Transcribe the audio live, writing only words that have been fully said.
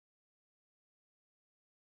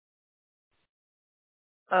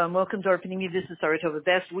Welcome to our Panini. This is Sarah Tova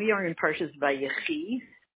Best. We are in Parshas Vayechi.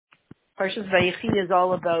 Parshas Vayechi is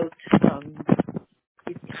all about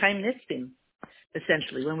Chaim Nitzkim,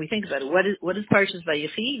 essentially. When we think about it, what is Parshas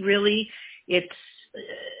Vayechi? Really, it's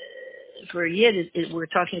for a Yid. We're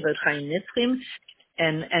talking about Chaim Nitzkim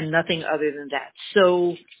and nothing other than that.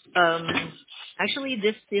 So actually,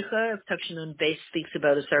 this Sicha of Tavshin Beis speaks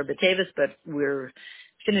about Asar B'Teves, but we're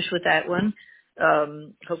finished with that one.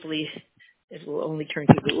 Hopefully, it will only turn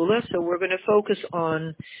to Geula. So we're going to focus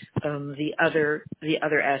on the other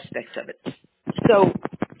aspects of it. So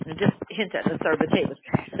just hint at Asar B'Teves.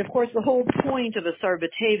 And of course, the whole point of Asar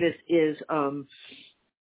B'Teves is,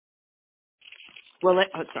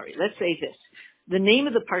 let's say this. The name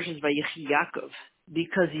of the parsha is Vayechi Yaakov,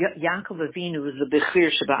 because Yaakov Avinu is the Bechir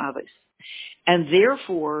Sheba'avis. And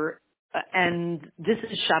therefore, and this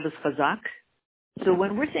is Shabbos Chazak. So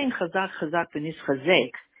when we're saying Chazak, V'nis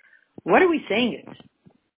Chazek, what are we saying it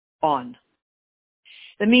on?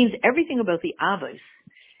 That means everything about the Avos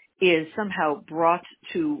is somehow brought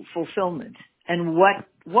to fulfillment. And what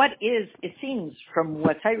is, it seems from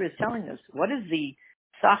what Torah is telling us, what is the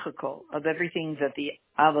sachakol of everything that the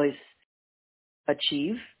Avos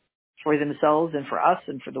achieve for themselves and for us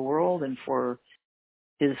and for the world and for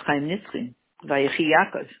his Chaim Nitzkim, Vayechi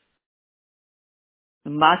Yaakov.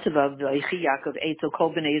 Matavav Vayechi Yaakov Eitzel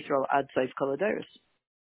Kol Bnei Yisrael Ad Seif Kol Hadoros.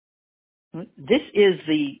 This is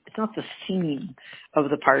it's not the theme of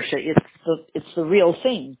the Parsha, it's the real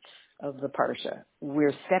thing of the Parsha.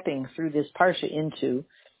 We're stepping through this Parsha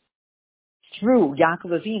through Yaakov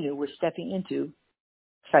Avinu, we're stepping into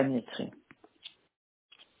Chaim Nitzkim.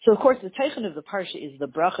 So, of course, the Teichen of the Parsha is the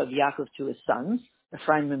bracha of Yaakov to his sons,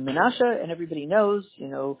 Ephraim and Menashe, and everybody knows,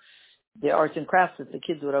 the arts and crafts that the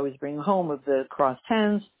kids would always bring home of the crossed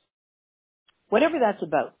hands. Whatever that's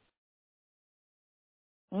about.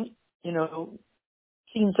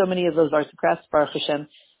 Seen so many of those arts and crafts, Baruch Hashem.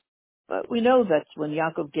 But we know that when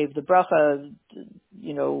Yaakov gave the bracha,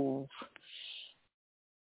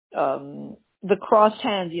 the crossed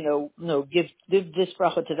hands, give this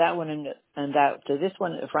bracha to that one and that to this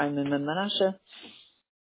one, Ephraim and Menashe.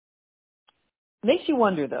 Makes you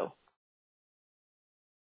wonder, though.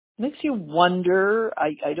 Makes you wonder,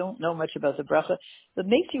 I don't know much about the bracha, but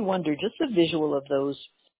makes you wonder just the visual of those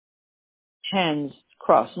hands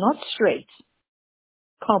crossed, not straight,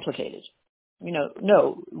 complicated.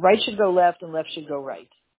 No, right should go left and left should go right.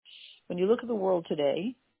 When you look at the world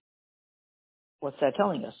today, what's that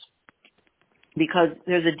telling us? Because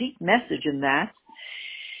there's a deep message in that,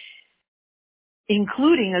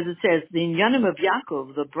 including, as it says, the Inyanim of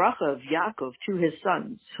Yaakov, the bracha of Yaakov to his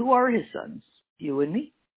sons. Who are his sons? You and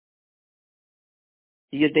me.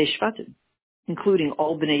 The Yudbei Shvatim, including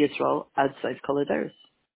all Bnei Yisrael, Ad Seif Kol Hadoros.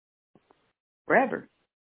 Forever.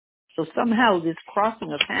 So somehow this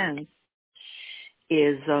crossing of hands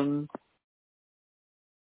is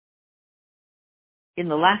in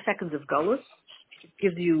the last seconds of Galus. It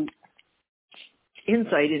gives you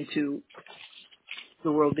insight into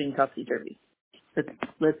the world being topsy-turvy.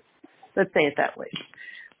 Let's say it that way.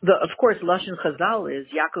 Of course, Lashon Chazal is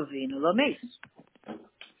Yaakov V'inu Lameis.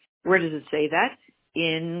 Where does it say that?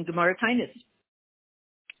 In Gemara Tainis.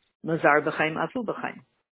 Mazar B'chaim Afu B'chaim.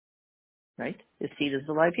 Right? His seed is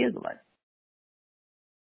alive, he is alive.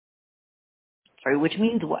 Sorry, which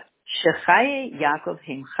means what? Shechaye Yaakov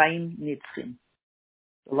Hem Chaim Nitzchim.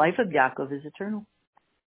 The life of Yaakov is eternal.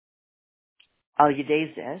 Al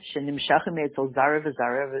Yidei Zeh Shenimshachim Etzel Zara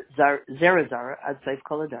V'Zara Zera Zara Ad Seif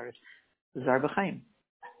Kol Hadoros Zar B'chaim.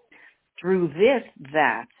 Through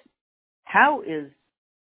that, how is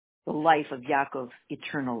the life of Yaakov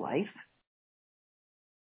eternal life?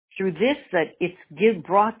 Through this, that it's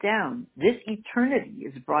brought down. This eternity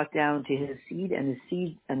is brought down to his seed and his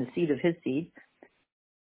seed and the seed of his seed,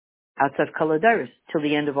 outside Kol Hadoros, till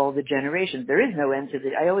the end of all the generations. There is no end to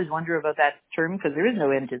I always wonder about that term because there is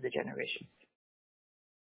no end to the generation.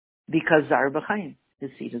 Because Zar B'chaim,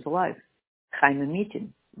 his seed is alive. Chaim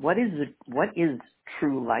Mitim. What is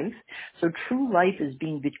true life? So true life is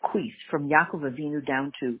being bequeathed from Yaakov Avinu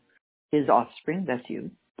down to his offspring, that's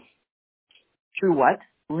you. Through what?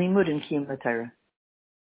 Limud and Kiyum Torah.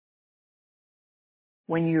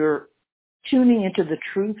 When you're tuning into the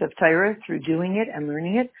truth of Torah through doing it and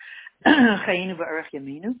learning it, Chayinu V'Arech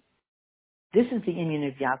Yaminu, this is the inyan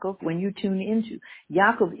of Yaakov. When you tune into,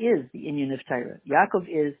 Yaakov is the inyan of Torah. Yaakov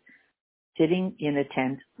is sitting in a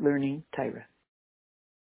tent learning Torah.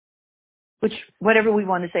 Which, whatever we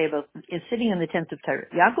want to say about, is sitting in the tent of Torah.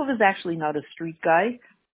 Yaakov is actually not a street guy.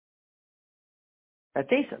 That's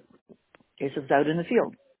Esav. Esav's out in the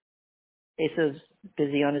field. Esav's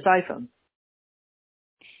busy on his iPhone.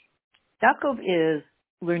 Yaakov is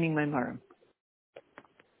learning Maimarim.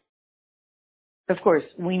 Of course,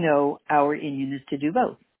 we know our Inyan is to do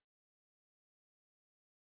both.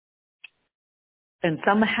 And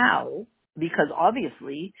somehow, because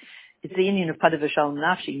obviously, it's the Inyan of Padavashal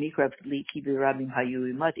Nafshi, Mikrav Li Kibi Rabim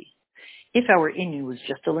Hayu Imadi. If our Inyan was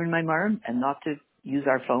just to learn Maimarim and not to use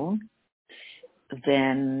our phone,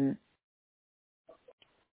 then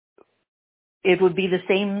it would be the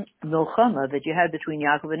same milchama that you had between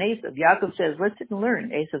Yaakov and Esav. Yaakov says, let's sit and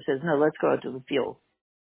learn. Esav says, no, let's go out to the field.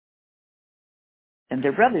 And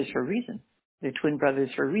they're brothers for a reason. They're twin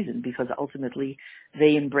brothers for a reason, because ultimately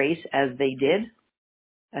they embrace as they did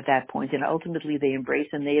at that point, and ultimately they embrace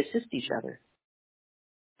and they assist each other.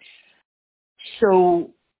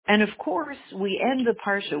 So, and of course, we end the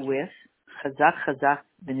parsha with Chazak Chazak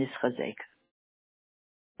V'nis Chazek,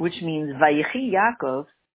 which means Vayechi Yaakov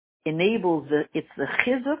enables it's the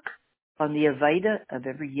chizuk on the Avaida of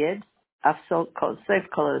every Yid. Afsal Kol Seif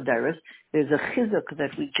Kol Adaris. There's a chizuk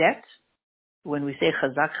that we get when we say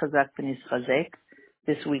Chazak Chazak V'nis Chazek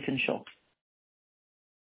this week in Shul.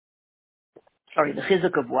 Sorry, the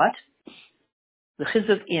chizuk of what? The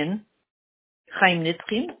chizuk in Chaim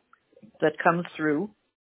Nitchim that comes through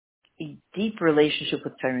a deep relationship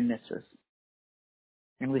with Torah and Mitzvahs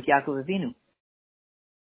and with Yaakov Avinu.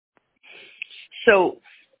 So,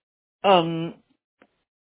 of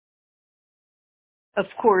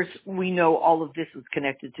course, we know all of this is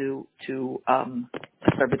connected to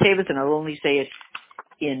Sarbat Tevis, and I'll only say it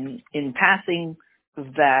in passing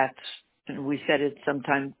that, and we said it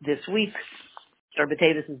sometime this week, Sarbat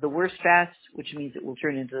Tevis is the worst fast, which means it will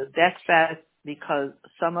turn into the best fast, because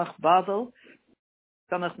Samach Melech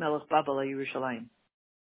Bavel Yerushalayim.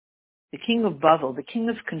 The king of Bavel, the king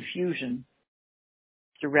of confusion,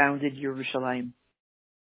 surrounded Yerushalayim.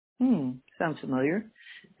 Sounds familiar.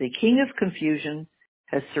 The king of confusion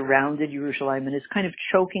has surrounded Yerushalayim and is kind of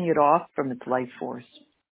choking it off from its life force.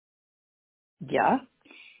 Yeah?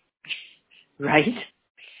 Right?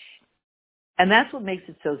 And that's what makes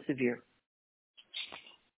it so severe.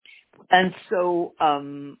 And so,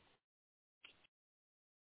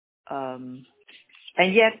 and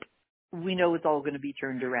yet, we know it's all going to be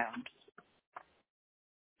turned around,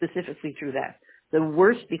 specifically through that. The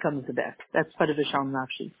worst becomes the best. That's Padavashal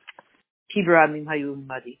Nafshi. Kibaramim Hayu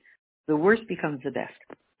Madi. The worst becomes the best.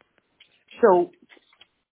 So,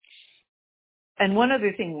 and one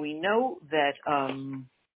other thing, we know that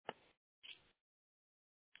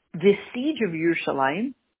this siege of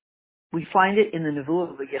Yerushalayim, we find it in the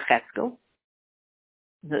Nevuah of Yechezkel.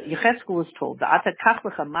 Yechezkel was told, "Ata kach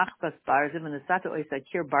lecha machbas barzim v'nesata oisa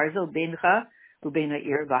kir barzel beincha ubein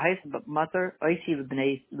ha'ir v'hais matar oisi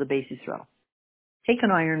l'beis Yisrael." Take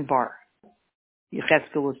an iron bar,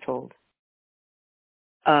 Yechezkel was told,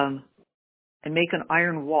 and make an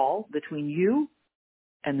iron wall between you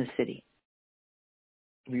and the city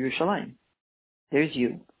of Yerushalayim. There's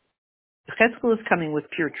you. Yechezkel is coming with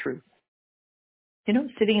pure truth. You know,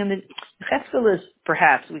 sitting in the Yechezkel is,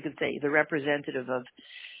 perhaps we could say, the representative of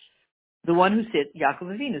the one who sits, Yaakov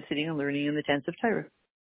Avinu, sitting and learning in the tents of Torah.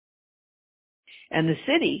 And the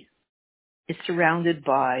city is surrounded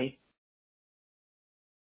by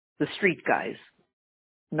the street guys,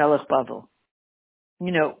 Melech Bavel.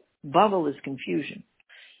 You know, Bavel is confusion.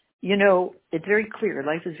 You know, it's very clear.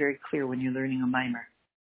 Life is very clear when you're learning a mimer.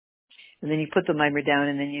 And then you put the mimer down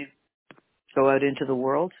and then you go out into the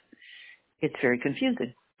world. It's very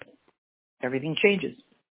confusing. Everything changes.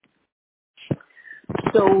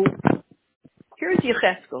 So here's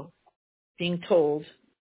Yechezkel being told,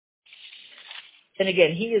 and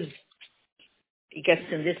again, he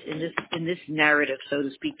gets in this narrative, so to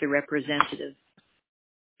speak, the representative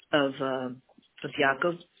of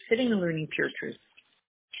Yaakov, sitting and learning pure truth.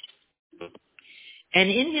 And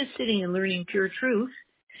in his sitting and learning pure truth,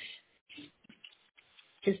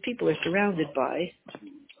 his people are surrounded by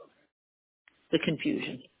the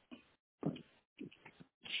confusion.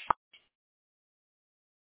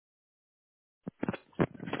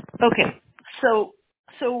 Okay, so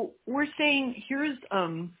we're saying here's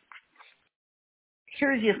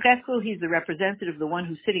Yechezkel. He's the representative, the one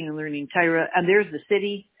who's sitting and learning Torah, and there's the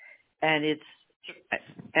city, and it's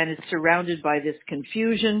surrounded by this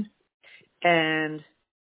confusion, and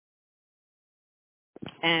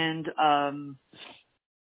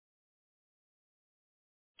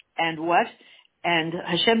what? And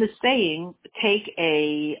Hashem is saying, take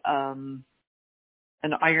an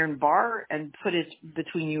iron bar and put it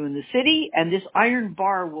between you and the city, and this iron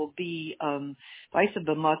bar will be Vaisa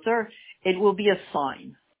b'matar. It will be a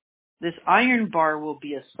sign. This iron bar will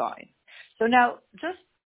be a sign. So now, just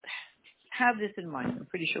have this in mind. I'm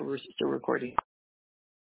pretty sure we're still recording.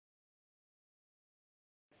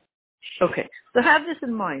 Okay, so have this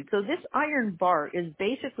in mind. So this iron bar is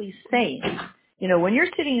basically saying, when you're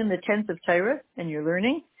sitting in the tents of Torah and you're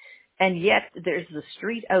learning, and yet there's the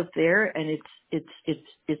street out there, and it's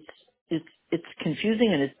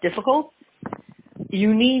confusing and it's difficult.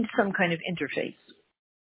 You need some kind of interface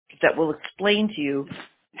that will explain to you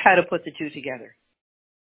how to put the two together.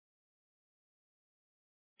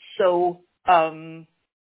 So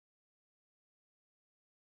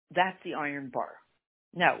that's the iron bar.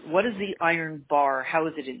 Now, what is the iron bar? How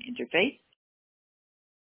is it an interface?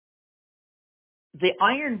 The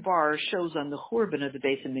iron bar shows on the Churban of the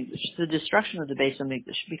Beis HaMikdash, the destruction of the Beis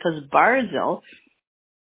HaMikdash, because Barzel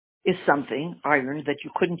is something, iron, that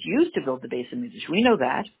you couldn't use to build the Beis HaMikdash. We know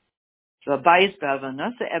that. So Abayis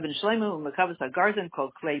b'Avanasa Eben Shleimu u'Makavas HaGarzim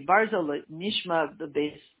called Klei Barzel Nishma the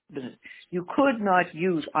Beis. You could not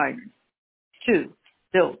use iron to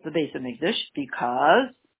build the Beis HaMikdash because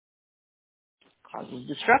it causes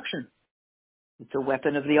destruction. It's a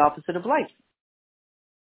weapon of the opposite of life.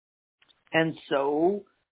 And so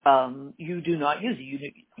you do not use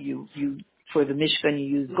it. You for the Mishkan you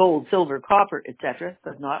use gold, silver, copper, etc.,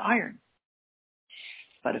 but not iron.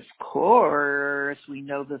 But of course, we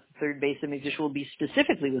know that the third Beis HaMikdash will be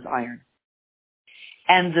specifically with iron.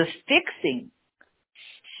 And the fixing,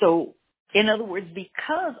 so in other words,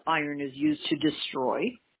 because iron is used to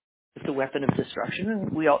destroy, it's a weapon of destruction,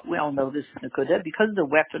 and we all know this in Nakuda, because it's a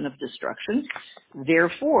weapon of destruction,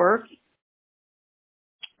 therefore,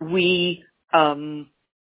 we don't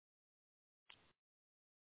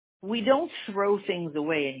throw things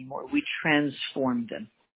away anymore. We transform them.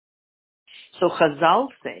 So Chazal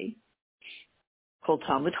say, Kol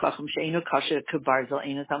Talmud Chacham she'eino kasha kebarzel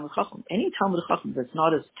eino Talmud Chacham. Any Talmud Chacham that's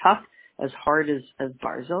not as tough, as hard as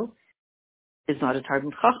Barzel, is not a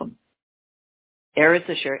Talmud Chacham. Eretz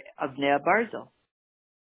asher avnei Barzel.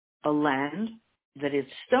 A land that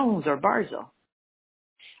its stones are Barzel.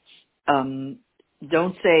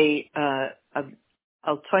 Don't say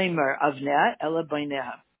al toimer avnei ela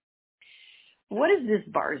baineha. What is this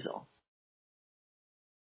Barzel?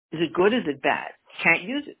 Is it good? Is it bad? Can't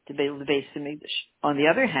use it to build the Beis HaMikdash. On the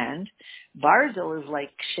other hand, Barzel is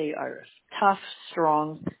like Kshei Arif, tough,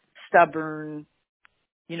 strong, stubborn.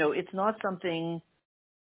 It's not something.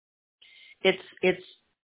 It's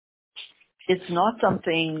not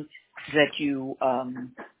something that you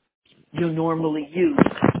normally use.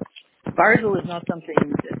 Barzel is not something.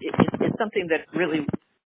 It's something that really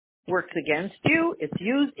works against you.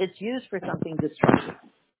 It's used for something destructive.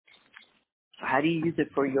 So how do you use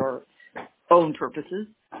it for your own purposes?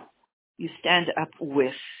 You stand up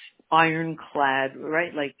with ironclad,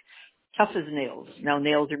 right? Like tough as nails. Now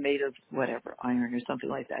nails are made of whatever, iron or something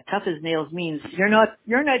like that. Tough as nails means you're not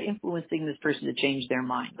influencing this person to change their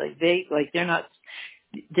mind. They're not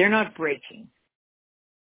breaking.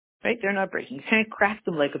 Right? They're not breaking. You can't crack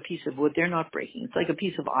them like a piece of wood. They're not breaking. It's like a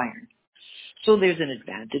piece of iron. So there's an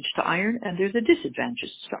advantage to iron and there's a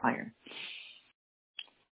disadvantage to iron.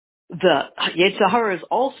 The Yetzer Hara is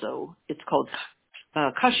also, it's called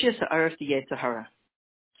Kashya Sa'arif the Yetzer Hara.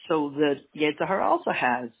 So the Yetzer Hara also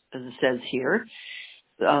has, as it says here,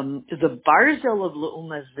 the Barzel of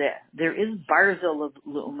L'Umazeh. There is Barzel of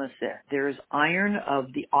L'Umazeh. There is iron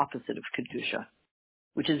of the opposite of Kedusha,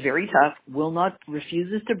 which is very tough,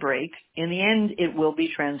 refuses to break. In the end, it will be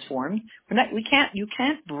transformed. You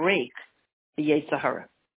can't break the Yetzer Hara.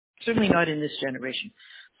 Certainly not in this generation.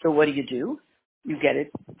 So what do? You get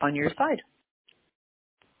it on your side.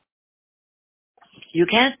 You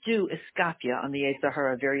can't do Iskapia on the Yetzer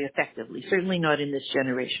Hara very effectively, certainly not in this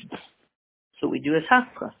generation. So we do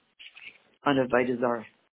Ishafka on Avodah Zarah,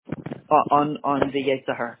 on the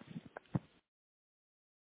Yetzer Hara.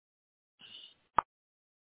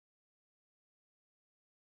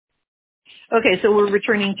 Okay, so we're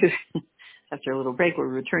returning to, after a little break, we're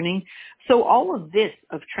returning. So all of this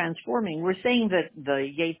of transforming, we're saying that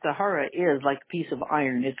the Yetzer Hara is like a piece of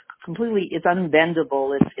iron. It's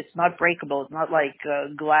unbendable. It's not breakable. It's not like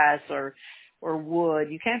glass or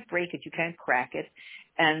wood. You can't break it. You can't crack it.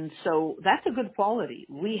 And so that's a good quality.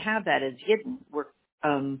 We have that as Yidden. We're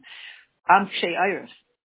Am Kshei Iris.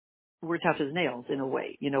 We're tough as nails in a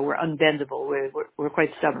way. We're unbendable. We're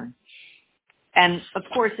quite stubborn. And of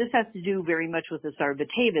course, this has to do very much with the Sar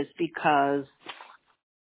B'Tevis because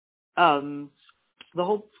the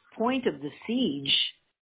whole point of the siege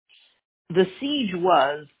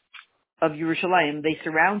was of Yerushalayim. They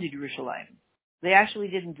surrounded Yerushalayim. They actually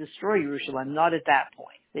didn't destroy Yerushalayim, not at that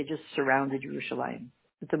point. They just surrounded Yerushalayim.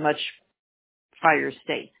 It's a much prior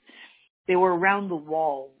state. They were around the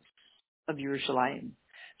walls of Yerushalayim.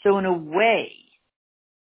 So in a way,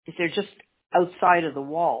 if they're just outside of the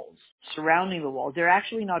walls, surrounding the walls. They're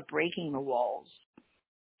actually not breaking the walls.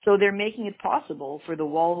 So they're making it possible for the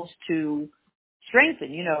walls to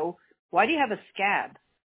strengthen. Why do you have a scab?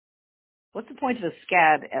 What's the point of a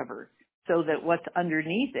scab ever? So that what's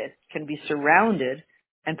underneath it can be surrounded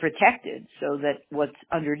and protected so that what's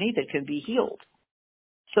underneath it can be healed.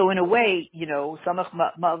 So in a way, Samach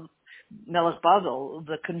Melech Bavel,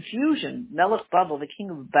 the confusion, Melech Bavel, the king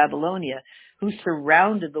of Babylonia, who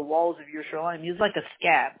surrounded the walls of Yerushalayim, he was like a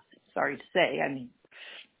scab. Sorry to say. I mean,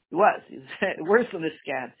 he was worse than a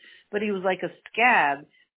scab. But he was like a scab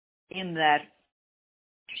in that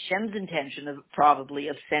Hashem's intention probably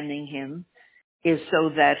of sending him is so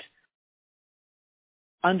that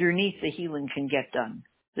underneath the healing can get done,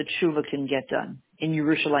 the tshuva can get done in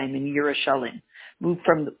Yerushalayim, move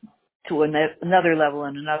to another level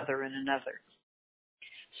and another and another.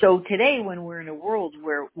 So today, when we're in a world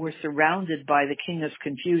where we're surrounded by the king of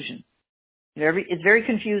confusion, it's very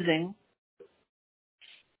confusing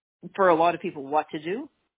for a lot of people what to do.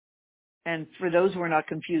 And for those who are not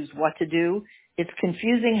confused what to do, it's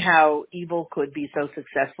confusing how evil could be so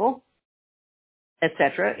successful,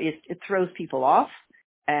 etc. It throws people off.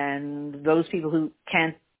 And those people who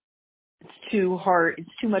can't, it's too hard,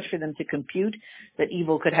 it's too much for them to compute that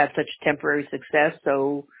evil could have such temporary success,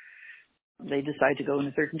 so they decide to go in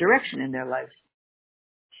a certain direction in their lives.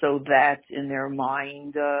 So that in their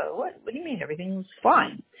mind, what do you mean? Everything's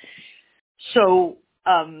fine. So,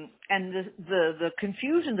 and the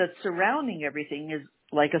confusion that's surrounding everything is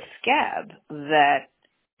like a scab that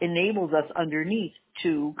enables us underneath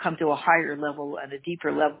to come to a higher level and a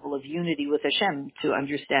deeper level of unity with Hashem to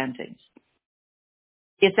understand things.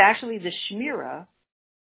 It's actually the shmira,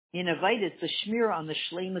 in Avaida, it's the shmira on the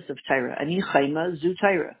shleimus of Torah. Ani chayma zu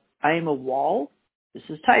Torah. I am a wall, this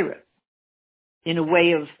is Torah. In a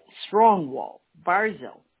way of strong wall.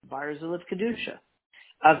 Barzel of Kedusha.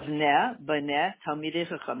 Avneh, baneh, talmidei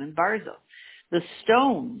chachamim, barzel. The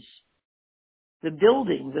stones, the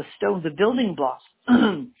building blocks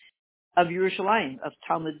of Yerushalayim, of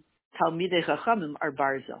Talmidei Chachamim, are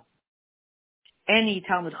barzel. Any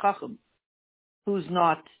Talmid Chacham who's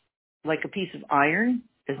not like a piece of iron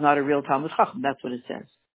is not a real Talmid Chacham. That's what it says.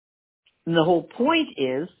 And the whole point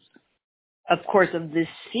is, of course, of this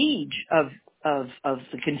siege of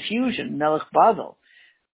the confusion, Melech Bavel,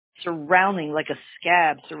 surrounding like a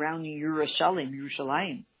scab surrounding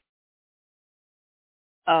Yerushalayim.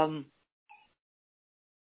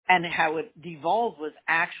 And how it devolved was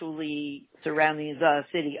actually surrounding the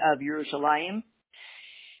city of Yerushalayim,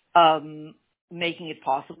 making it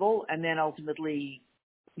possible, and then ultimately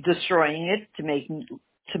destroying it to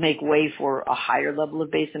make way for a higher level of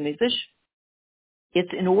Beis HaMikdash.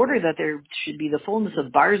 It's in order that there should be the fullness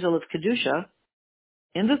of Barzel of Kedusha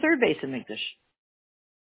in the third Beis HaMikdash.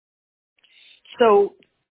 So,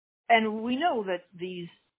 and we know that these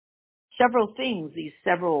several things,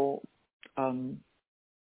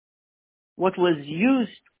 what was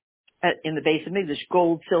used in the Beis HaMikdash,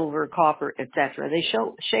 gold, silver, copper, etc. They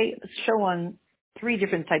show on 3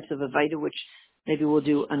 different types of Avaida, which maybe we'll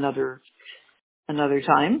do another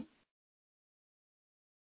time.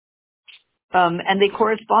 And they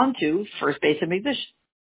correspond to first Beis HaMikdash,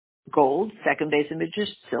 gold, second Beis HaMikdash,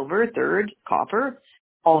 silver, third, copper.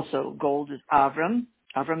 Also, gold is Avram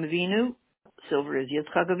Avinu, silver is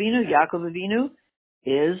Yitzchak Avinu, Yaakov Avinu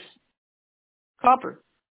is copper,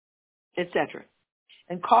 etc.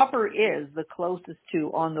 And copper is the closest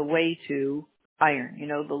to, on the way to iron,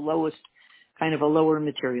 the lowest, kind of a lower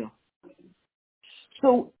material.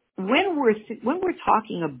 So when we're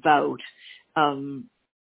talking about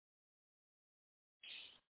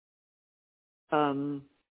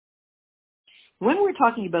when we're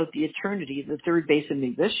talking about the eternity of the third Beis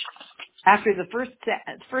HaMikdash, after the first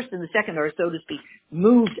and the second are, so to speak,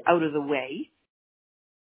 moved out of the way,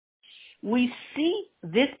 we see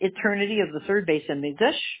this eternity of the third Beis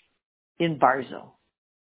HaMikdash in Barzel,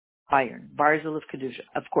 iron, Barzel of Kedusha.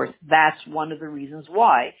 Of course, that's one of the reasons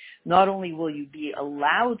why not only will you be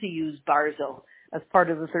allowed to use Barzel as part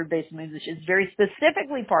of the third Beis HaMikdash, it's very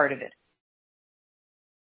specifically part of it.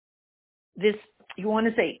 This, you want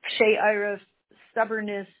to say, Kshei Eiref,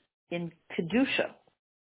 stubbornness in Kedusha.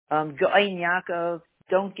 Go'ain Yaakov,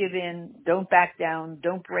 don't give in, don't back down,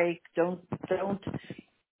 don't break, don't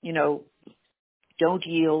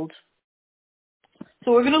yield.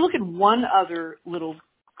 So we're going to look at one other little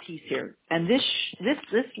piece here, and this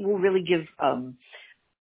will really give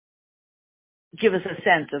us a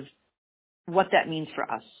sense of what that means for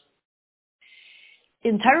us.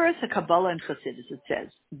 In Tyrus Kabbalah and Chassidus, it says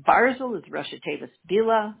Barzel is Rosh Tevis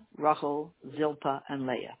Bila, Rachel, Zilpah, and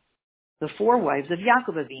Leah, the 4 wives of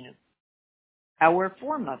Yaakov Avinu. our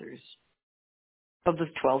foremothers of the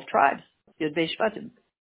 12 tribes, Yud Beis Shvatim.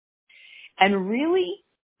 And really,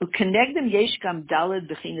 U'kenegdem yesh gam daled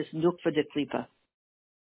bechinas nukva de klipa.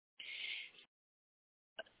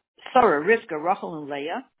 Sarah, Rivka, Rachel, and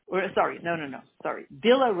Leah,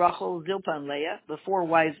 Bila, Rachel, Zilpah, and Leah, the four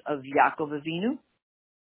wives of Yaakov Avinu,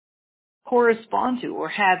 correspond to or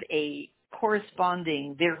have a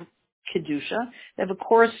corresponding, their Kedusha, they have a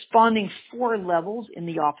corresponding 4 levels in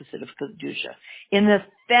the opposite of Kedusha, in the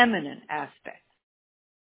feminine aspect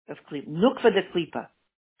of Klipa, Nukva de Klipa.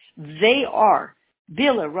 They are,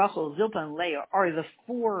 Bila, Rachel, Zilpah, and Leah are the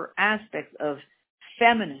 4 aspects of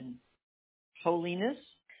feminine holiness,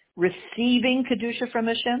 receiving Kedusha from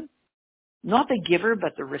Hashem, not the giver,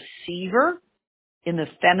 but the receiver in the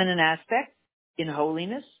feminine aspect, in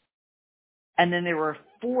holiness. And then there were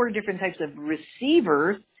 4 different types of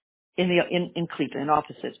receivers in Klipa, in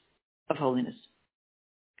opposite of holiness.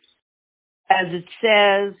 As it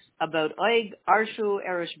says about Oig, Arshu,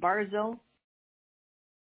 Eresh, Barzel,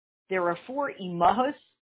 there are 4 imahos,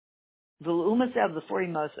 V'lu'umas of the 4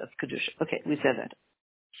 imahos of Kedusha. Okay, we said that.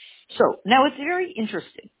 So, now it's very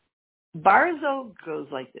interesting. Barzel goes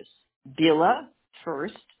like this. Bila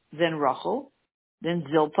first, then Rachel, then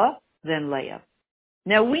Zilpah, then Leah.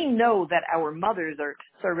 Now we know that our mothers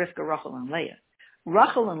are Rivka, Rachel, and Leah.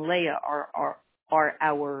 Rachel and Leah are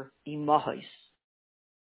our imahos.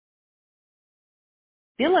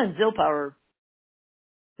 Bila and Zilpah are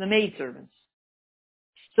the maidservants.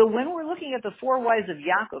 So when we're looking at the 4 wives of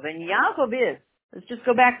Yaakov, and Yaakov is, let's just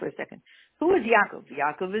go back for a second. Who is Yaakov?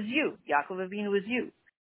 Yaakov is you. Yaakov Avinu is you.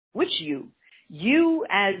 Which you? You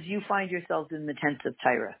as you find yourselves in the tents of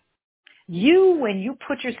Tyra. You when you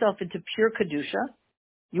put yourself into pure Kedusha.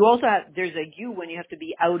 You also have, there's a you when you have to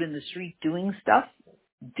be out in the street doing stuff,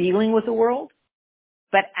 dealing with the world.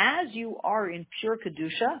 But as you are in pure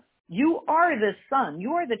Kedusha, you are the son,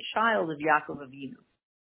 you are the child of Yaakov Avinu.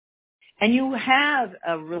 And you have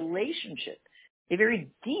a relationship, a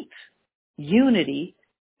very deep unity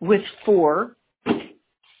with 4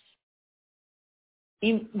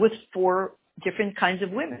 different kinds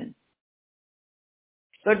of women.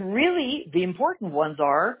 But really, the important ones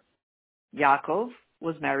are Yaakov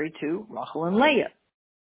was married to Rachel and Leah.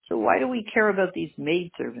 So why do we care about these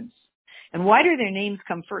maidservants? And why do their names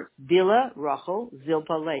come first? Bila, Rachel,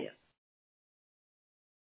 Zilpah, Leah.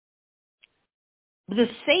 The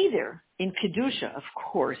Seder in Kedusha, of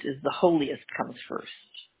course, is the holiest comes first.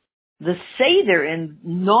 The Seder in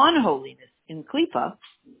non-holiness in Klipa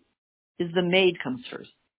is the maid comes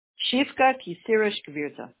first. Shivka, Kisirish,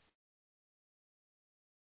 Kvirta.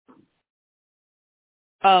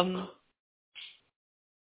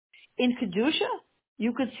 In Kedusha,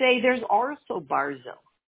 you could say there's also Barzel.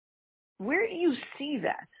 Where do you see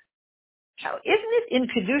that? How, isn't it in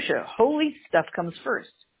Kedusha, holy stuff comes first?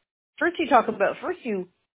 First you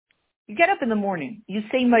get up in the morning, you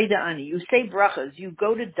say Maida'ani, you say brachas, you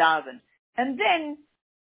go to daven, and then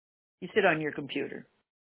you sit on your computer.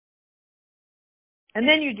 And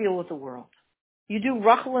then you deal with the world. You do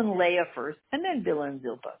Rachel and Leah first, and then Bila and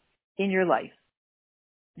Zilpah in your life.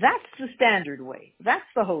 That's the standard way. That's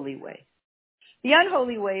the holy way. The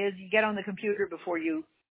unholy way is you get on the computer before you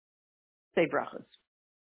say brachas,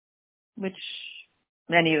 which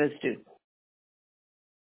many of us do.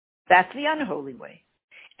 That's the unholy way.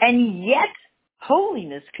 And yet,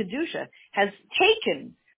 holiness, Kedusha, has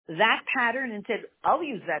taken that pattern and said, I'll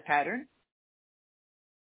use that pattern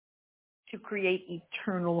to create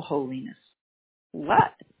eternal holiness.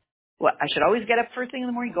 What? I should always get up first thing in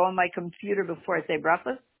the morning, go on my computer before I say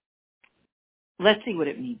brachas? Let's see what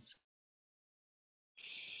it means.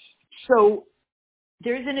 So,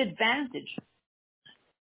 there's an advantage.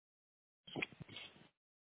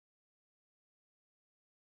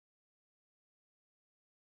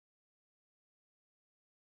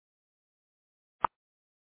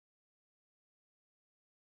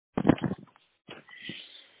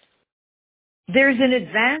 There's an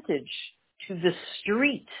advantage to the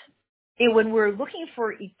street. And when we're looking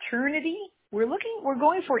for eternity, we're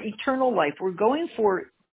going for eternal life. We're going for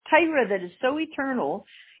Torah that is so eternal.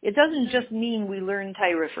 It doesn't just mean we learn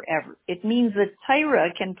Torah forever. It means that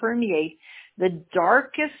Torah can permeate the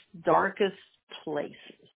darkest places.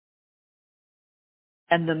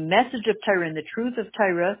 And the message of Torah and the truth of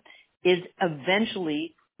Torah is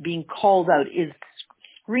eventually being called out, is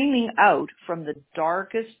screaming out from the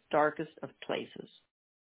darkest of places.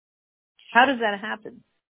 How does that happen?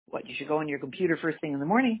 What, you should go on your computer first thing in the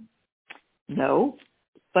morning? No,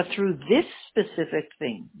 but through this specific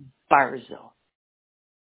thing, Barzel.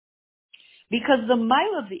 Because the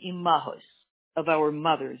mile of the imahos, of our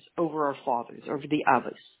mothers over our fathers, over the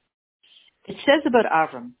avos, It says about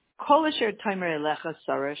Avram, Kol asher tamer elecha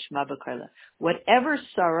Sarah shma b'kola. Whatever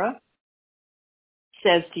Sarah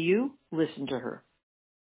says to you, listen to her.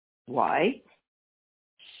 Why?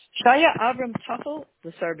 Shaya Avram tachel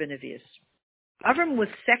l'sar b'nevius. Avram was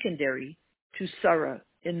secondary to Sarah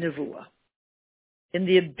in Nevuah, in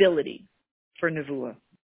the ability for Nevuah.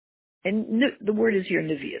 And the word is here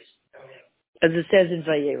Nevius, as it says in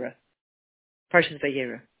Vayera, Parshas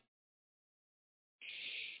Vayera.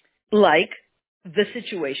 Like the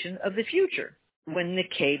situation of the future, when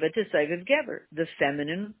Nekeva Tesaiv Geber, the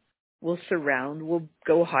feminine will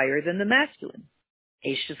go higher than the masculine.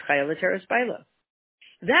 Eishes Chayla Teres Baila.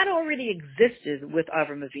 That already existed with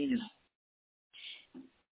Avram Avinu.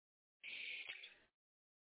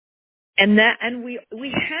 And we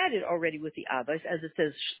had it already with the Abbas, as it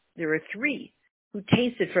says, there are three who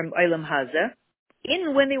tasted from Olam Haza.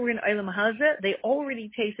 When they were in Olam Haza, they already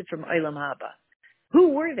tasted from Olam Haba. Who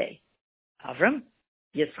were they? Avram,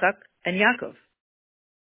 Yitzchak, and Yaakov.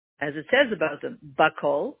 As it says about them,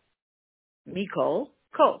 Bakol, Mikol,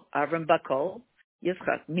 Kol. Avram Bakol,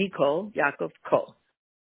 Yitzchak, Mikol, Yaakov, Kol.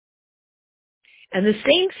 And the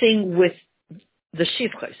same thing with the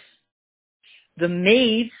Shivchos. The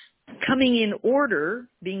maids coming in order,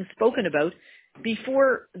 being spoken about,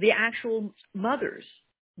 before the actual mothers.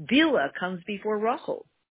 Bila comes before Rachel.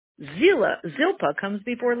 Zilpah comes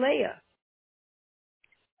before Leah.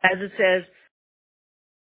 As it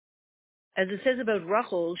says about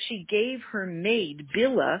Rachel, she gave her maid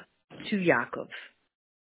Bila to Yaakov.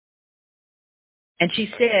 And she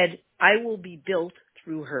said, I will be built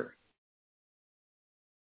through her.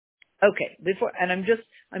 Okay,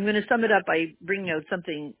 I'm going to sum it up by bringing out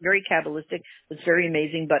something very Kabbalistic that's very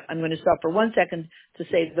amazing, but I'm going to stop for 1 second to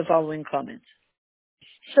say the following comments.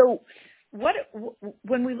 So,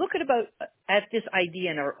 when we look at this idea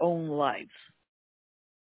in our own lives,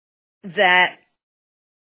 that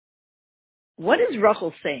what is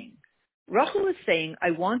Rachel saying? Rachel is saying, I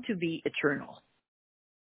want to be eternal.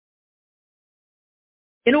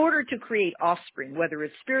 In order to create offspring, whether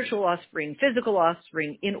it's spiritual offspring, physical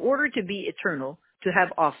offspring, in order to be eternal, to have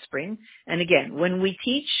offspring, and again, when we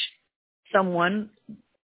teach someone,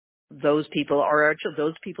 those people are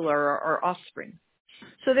our offspring.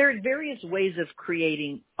 So there are various ways of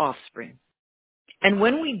creating offspring. And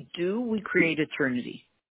when we do, we create eternity.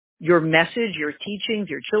 Your message, your teachings,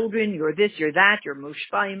 your children, your this, your that, your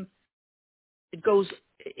mushpaim, it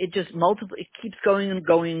keeps going and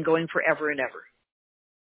going and going forever and ever.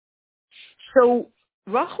 So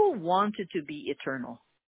Rachel wanted to be eternal,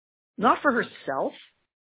 not for herself,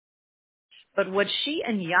 but what she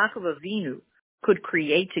and Yaakov Avinu could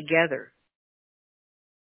create together.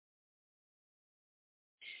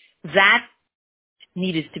 That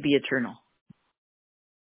needed to be eternal.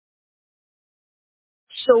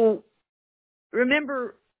 So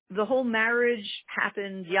remember, the whole marriage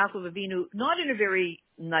happened, Yaakov Avinu, not in a very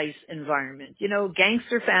nice environment,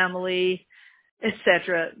 gangster family,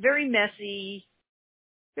 etc. Very messy,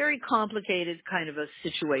 very complicated kind of a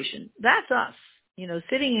situation. That's us,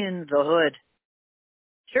 sitting in the hood.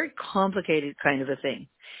 It's a very complicated kind of a thing.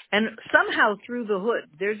 And somehow through the hood,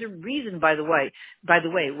 there's a reason, by the way,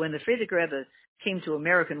 when the Frierdiker Rebbe came to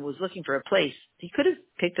America and was looking for a place, he could have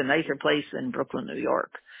picked a nicer place than Brooklyn, New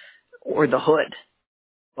York, or the hood.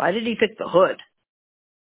 Why did he pick the hood?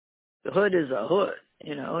 The hood is a hood,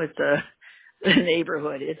 it's a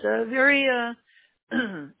neighborhood. It's a very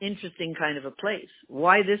interesting kind of a place.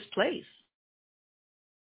 Why this place?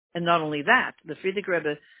 And not only that, the Frierdiker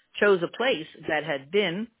Rebbe chose a place that had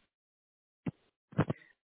been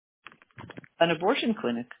an abortion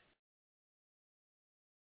clinic.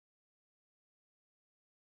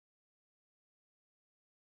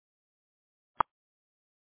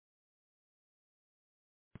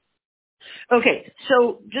 Okay,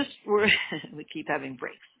 so we keep having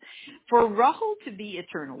breaks. For Rachel to be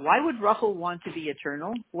eternal, why would Rachel want to be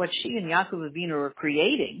eternal? What she and Yaakov Avinu are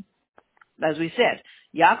creating, as we said,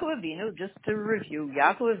 Yaakov Avinu, just to review,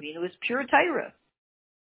 Yaakov Avinu is pure Torah.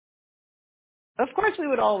 Of course, we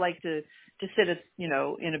would all like to sit in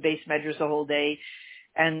a base medrash the whole day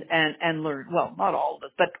and learn. Well, not all of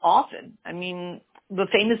us, but often. I mean, the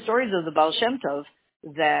famous stories of the Baal Shem Tov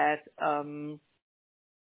that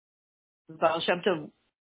Baal Shem Tov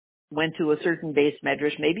went to a certain base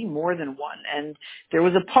medrash, maybe more than one, and there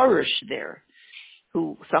was a parush there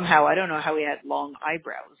who somehow, I don't know how he had long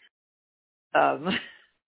eyebrows.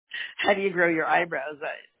 How do you grow your eyebrows?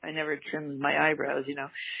 I never trimmed my eyebrows,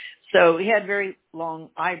 So he had very long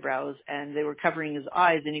eyebrows, and they were covering his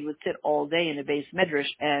eyes, and he would sit all day in a base medrash.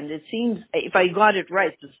 And it seems, if I got it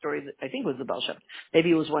right, the story that I think was the Baal Shem,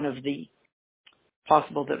 maybe it was one of the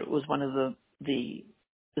possible that it was one of the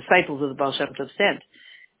disciples of the Baal Shem Tov sent,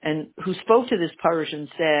 and who spoke to this Parish and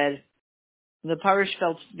said, the Parish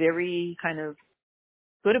felt very kind of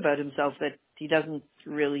good about himself, that he doesn't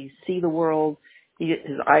really see the world.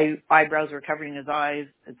 His eyebrows were covering his eyes,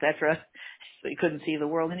 etc. So he couldn't see the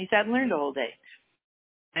world, and he sat and learned the whole day.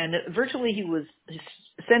 And virtually he was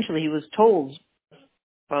told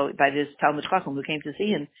by this Talmud Chacham who came to see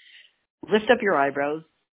him, lift up your eyebrows.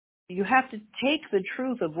 You have to take the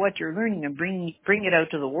truth of what you're learning and bring it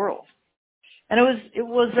out to the world. And it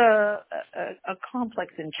was a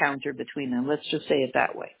complex encounter between them. Let's just say it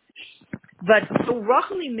that way. But so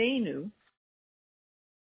Rachel Imenu,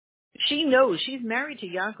 she knows she's married to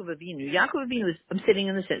Yaakov Avinu. Yaakov Avinu is, I'm sitting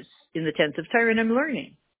in the tents of Torah and I'm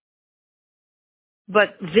learning.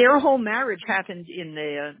 But their whole marriage happened in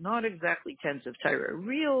the not exactly tents of Torah, a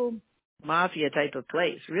real mafia type of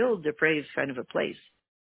place, real depraved kind of a place.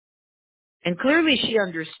 And clearly she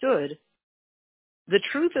understood the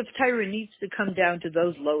truth of Torah needs to come down to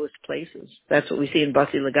those lowest places. That's what we see in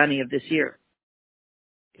Basi Lagani of this year.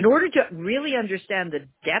 In order to really understand the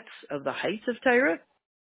depths of the heights of Torah,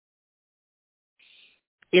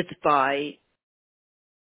 it's by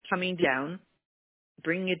coming down,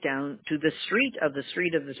 bringing it down to the street of the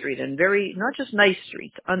street of the street, and not just nice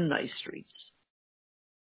streets, unnice streets,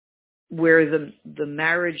 where the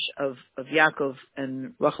marriage of Yaakov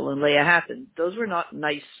and Rachel and Leah happened. Those were not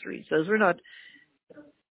nice streets. Those were not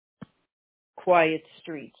quiet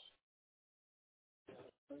streets.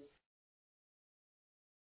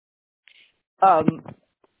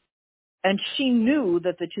 And she knew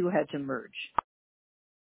that the two had to merge.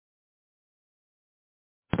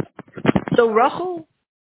 So Rachel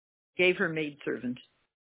gave her maidservant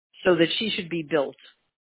so that she should be built.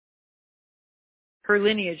 Her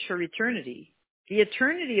lineage, her eternity, the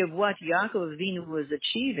eternity of what Yaakov Avinu was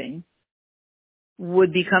achieving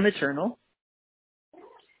would become eternal,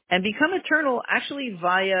 and become eternal actually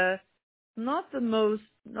via not the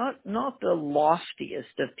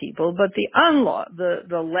loftiest of people, but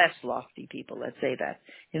the less lofty people. Let's say that.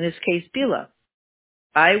 In this case, Bila.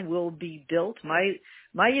 I will be built. My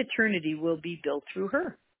eternity will be built through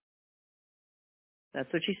her.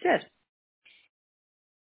 That's what she said.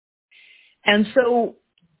 And so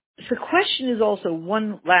the question is also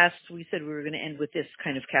we said we were going to end with this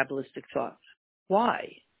kind of Kabbalistic thought.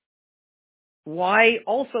 Why? Why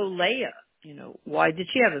also Leah? Why did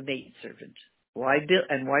she have a maidservant? Why Bill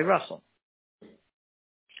and why Rachel?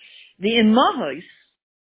 The Imahos,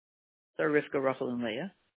 so Rivka, Rachel, and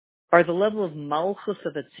Leah, are the level of Malchus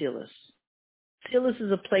of Atzilus. Atzilus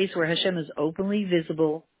is a place where Hashem is openly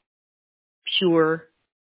visible, pure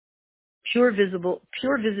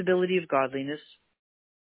visibility of godliness.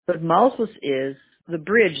 But Malchus is the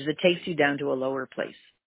bridge that takes you down to a lower place.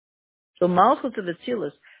 So Malchus of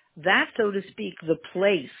Atzilus, that's, so to speak, the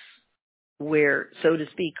place where, so to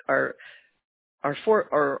speak, our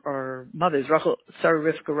mothers, Sarah,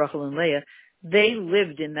 Rivka, Rachel, and Leah, they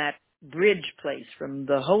lived in that bridge place from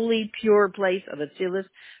the holy, pure place of Atzilus,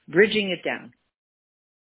 bridging it down.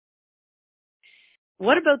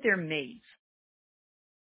 What about their maids?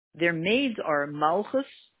 Their maids are Malchus,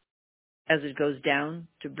 as it goes down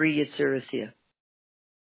to Bri Yitzurasiyah.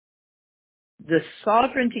 The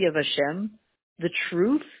sovereignty of Hashem, the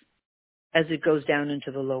truth, as it goes down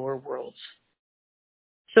into the lower worlds.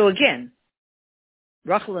 So again,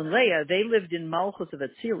 Rachel and Leah, they lived in Malchus of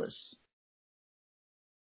Atzilus.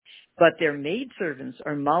 But their maidservants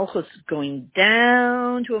are Malchus going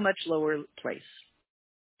down to a much lower place.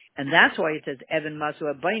 And that's why it says, Evan Masu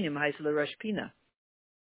Abaynim Haisla Rosh Pina.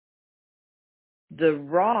 The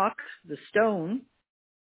rock, the stone,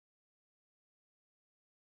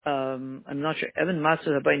 I'm not sure, Evan Masu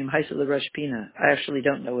Abaynim Haisla Rosh Pina. I actually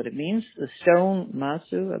don't know what it means. The stone,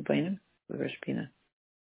 Masu Abaynim Rosh Pina.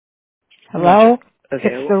 Hello? Sure. Okay.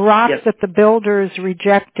 It's the rock that the builders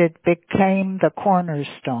rejected became the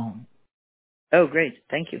cornerstone. Oh, great.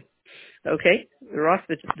 Thank you. Okay. The rock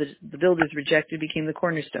that the builders rejected became the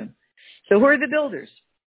cornerstone. So who are the builders?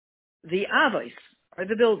 The Avos are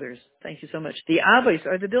the builders. Thank you so much. The Avos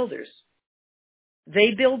are the builders.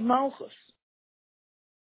 They build Malchus.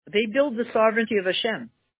 They build the sovereignty of Hashem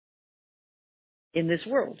in this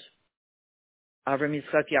world. Avram,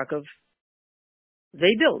 Yitzchak, Yaakov,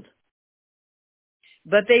 they build.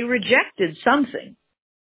 But they rejected something.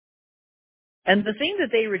 And the thing that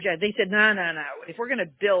they rejected, they said, no. If we're going to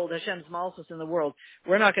build Hashem's Malchus in the world,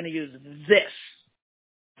 we're not going to use this.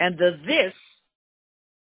 And the this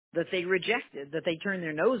that they rejected, that they turned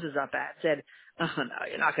their noses up at, said, oh no,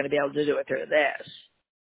 you're not going to be able to do it to this.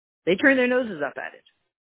 They turned their noses up at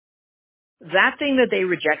it. that thing that they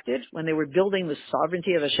rejected when they were building the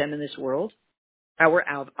sovereignty of Hashem in this world, our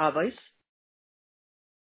avos,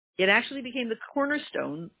 it actually became the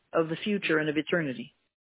cornerstone of the future and of eternity.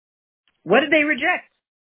 What did they reject?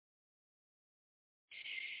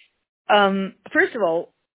 First of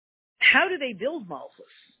all, how do they build Malchus?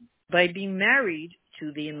 By being married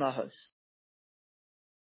to the Imahos.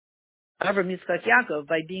 Avram, Yitzchak, Yaakov,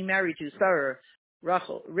 by being married to Sarah,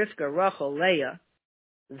 Rachel, Rivka, Rachel, Leah.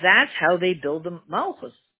 That's how they build the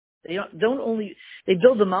Malchus. They don't only, they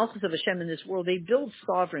build the Malchus of Hashem in this world, they build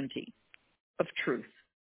sovereignty of truth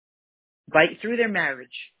through their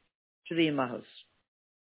marriage to the Imahos.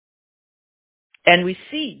 And we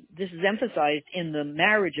see this is emphasized in the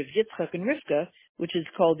marriage of Yitzchak and Rivka, which is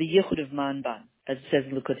called the Yichud of Manban, as it says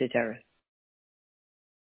in Likutei Torah.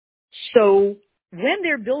 So when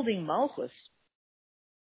they're building Malchus,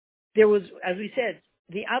 there was, as we said,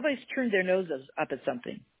 the Abbais turned their noses up at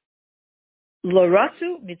something.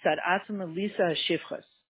 Loratzu mitzad atzma lisa shivchas.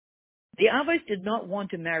 The Abbais did not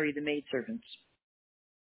want to marry the maidservants.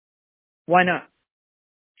 Why not?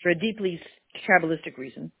 For a deeply Kabbalistic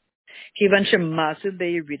reason.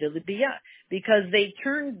 Because they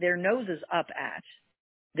turned their noses up at,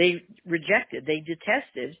 they rejected, they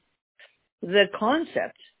detested the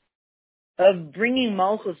concept of bringing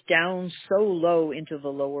Malchus down so low into the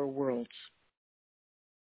lower worlds.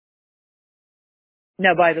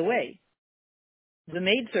 Now, by the way, the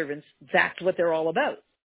maidservants, that's what they're all about.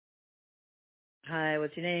 Hi,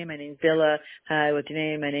 what's your name? My name's Billa. Hi, what's your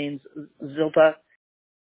name? My name's Zilpa.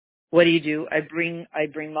 What do? I bring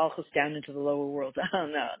Malchus down into the lower world. Oh,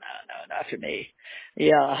 no, not for me.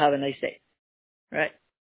 Yeah, I'll have a nice day. Right?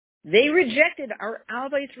 They rejected, our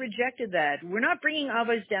Abbais rejected that. We're not bringing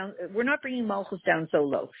Abbais down, we're not bringing Malchus down so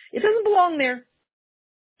low. It doesn't belong there.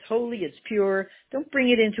 Totally, it's pure. Don't bring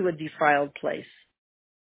it into a defiled place.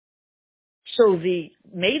 So the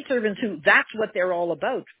maidservants that's what they're all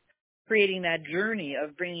about, creating that journey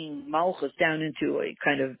of bringing Malchus down into a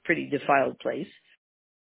kind of pretty defiled place.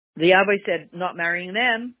 The Abbais said, not marrying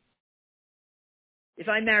them. If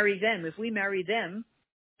we marry them,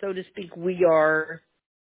 so to speak, we are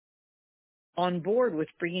on board with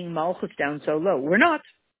bringing Malchus down so low. We're not.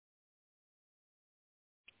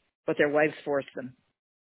 But their wives forced them.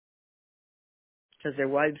 Because their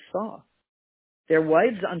wives saw. Their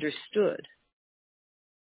wives understood.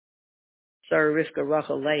 Sarah, Rivka,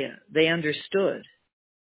 Rachel, Leah. They understood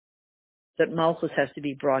that Malchus has to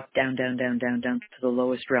be brought down to the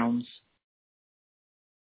lowest realms.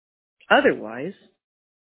 Otherwise,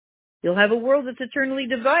 you'll have a world that's eternally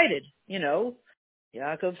divided. You know,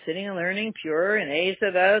 Yaakov sitting and learning pure, and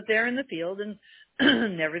Esav out there in the field, and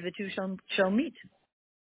never the two shall meet.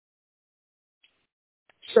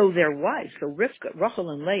 So their wives, so Rivka, Rachel,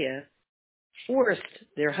 and Leah, forced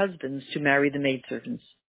their husbands to marry the maidservants,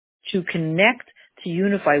 to connect, to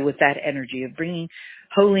unify with that energy of bringing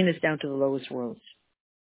holiness down to the lowest worlds.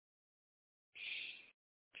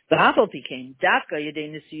 The Hafal became Dafka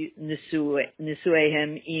Yedei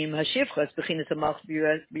Nisuehem Im Hashivchas Bechinas Hamalch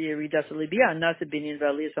B'Yeridas Alibiyah Nasa Binyan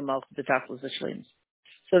V'Aliyas Hamalch B'Tachlos Hashlems.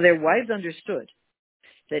 So their wives understood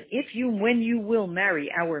that when you will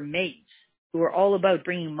marry our maids, who are all about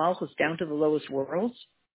bringing Malchus down to the lowest worlds,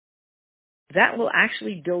 that will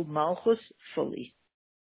actually build Malchus fully.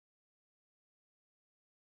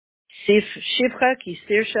 Shivcha ki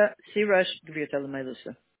sirash gvirta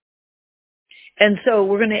l'maylusa. And so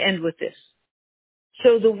we're going to end with this.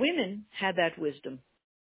 So the women had that wisdom,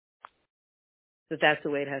 that that's the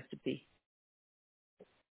way it has to be.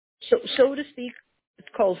 So to speak, it's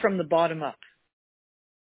called from the bottom up.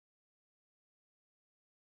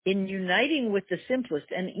 In uniting with the simplest,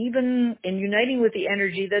 and even in uniting with the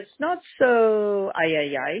energy that's not so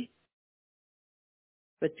ay,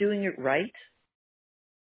 but doing it right,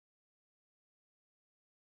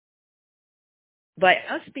 by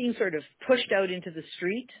us being sort of pushed out into the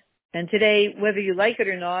street, and today, whether you like it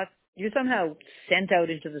or not, you're somehow sent out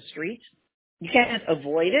into the street. You can't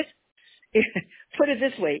avoid it. Put it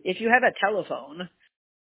this way, if you have a telephone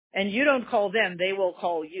and you don't call them, they will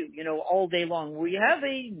call you, all day long. We have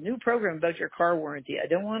a new program about your car warranty. I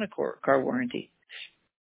don't want a car warranty.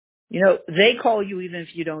 They call you even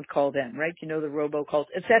if you don't call them, right? The robocalls,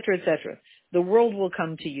 et cetera, et cetera. The world will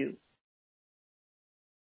come to you.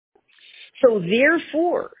 So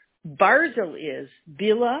therefore, Barzel is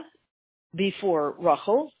Bila before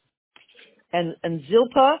Rachel and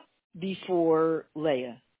Zilpa before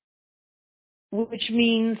Leah, which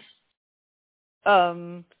means,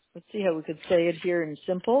 let's see how we could say it here in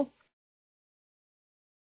simple,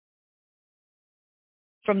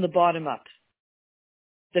 from the bottom up.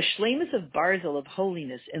 the shleimus of Barzel, of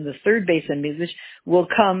holiness, in the third Beis HaMikdash will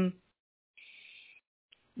come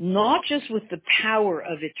not just with the power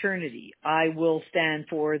of eternity. I will stand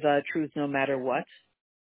for the truth no matter what.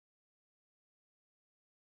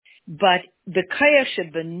 But the kaya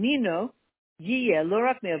shebanino yiyeh lo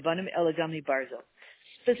rak me'avanim ela gam mibarzel.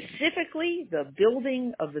 Specifically, the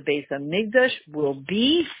building of the Beis HaMikdash will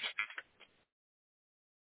be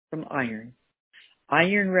from iron.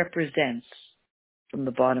 Iron represents from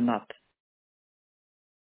the bottom up.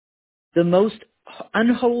 The most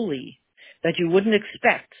unholy that you wouldn't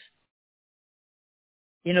expect.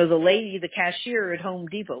 You know, the lady, the cashier at Home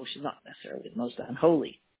Depot, she's not necessarily the most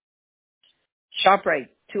unholy. ShopRite,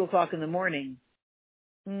 2:00 in the morning.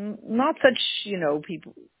 Not such,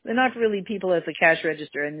 people. They're not really people at the cash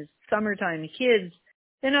register. And it's summertime, kids,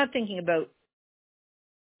 they're not thinking about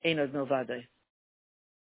Einod Milvadei.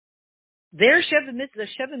 Their the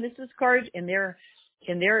Sheva Mitzvahs card in their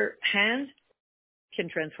hand can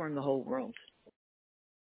transform the whole world.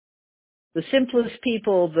 The simplest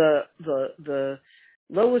people, the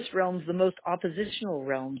lowest realms, the most oppositional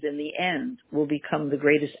realms, in the end, will become the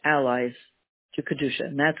greatest allies to Kedusha.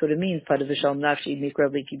 And that's what it means.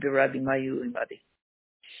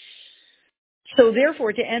 So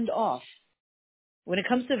therefore, to end off, when it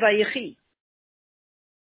comes to Vayechi,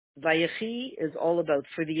 Vayechi is all about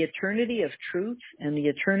for the eternity of truth and the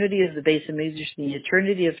eternity of the Beis HaMikdash, the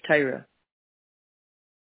eternity of Torah.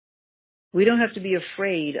 We don't have to be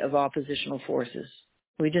afraid of oppositional forces.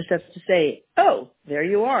 We just have to say, oh, there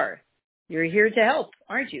you are. You're here to help,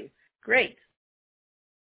 aren't you? Great.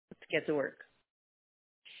 Let's get to work.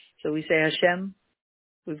 So we say, Hashem,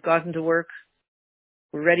 we've gotten to work.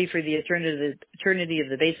 We're ready for the eternity of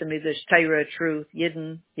the Beis HaMikdash, Torah, truth,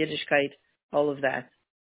 Yidden, Yiddishkeit, all of that.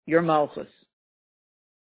 Your Malchus.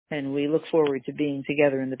 And we look forward to being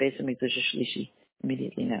together in the Beis HaMikdash Shlishi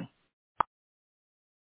immediately now.